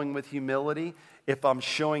following with humility? If I'm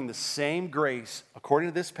showing the same grace, according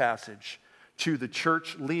to this passage, to the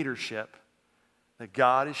church leadership that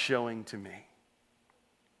God is showing to me.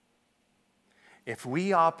 If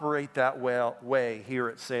we operate that way here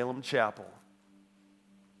at Salem Chapel,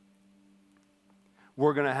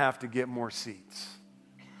 we're going to have to get more seats.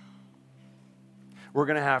 We're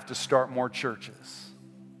going to have to start more churches.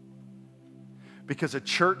 Because a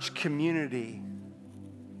church community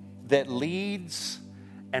that leads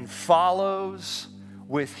and follows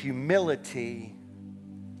with humility,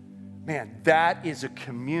 man, that is a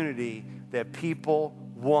community that people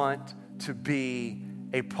want to be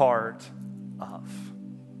a part of.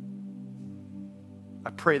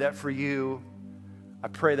 I pray that for you. I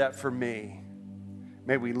pray that for me.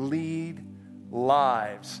 May we lead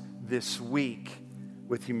lives this week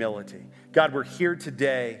with humility. God, we're here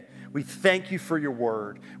today. We thank you for your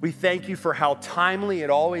word. We thank you for how timely it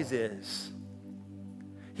always is.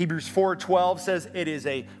 Hebrews 4:12 says it is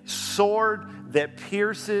a sword that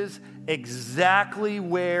pierces exactly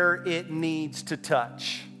where it needs to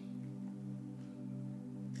touch.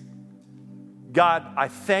 God, I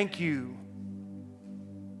thank you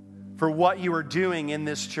for what you are doing in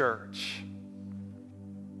this church.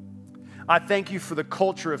 I thank you for the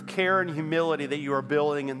culture of care and humility that you are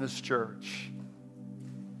building in this church.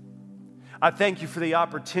 I thank you for the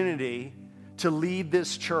opportunity to lead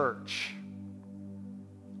this church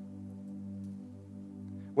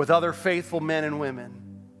with other faithful men and women.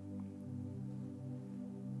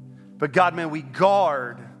 But God, may we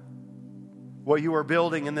guard what you are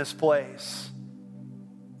building in this place.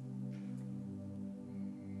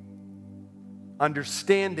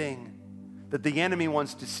 Understanding that the enemy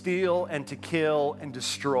wants to steal and to kill and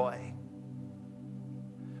destroy.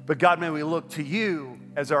 But God, may we look to you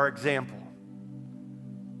as our example.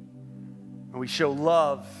 And we show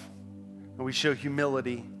love, and we show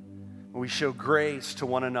humility, and we show grace to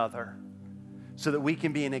one another so that we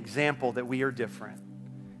can be an example that we are different.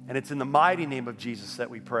 And it's in the mighty name of Jesus that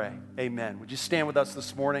we pray. Amen. Would you stand with us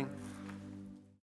this morning?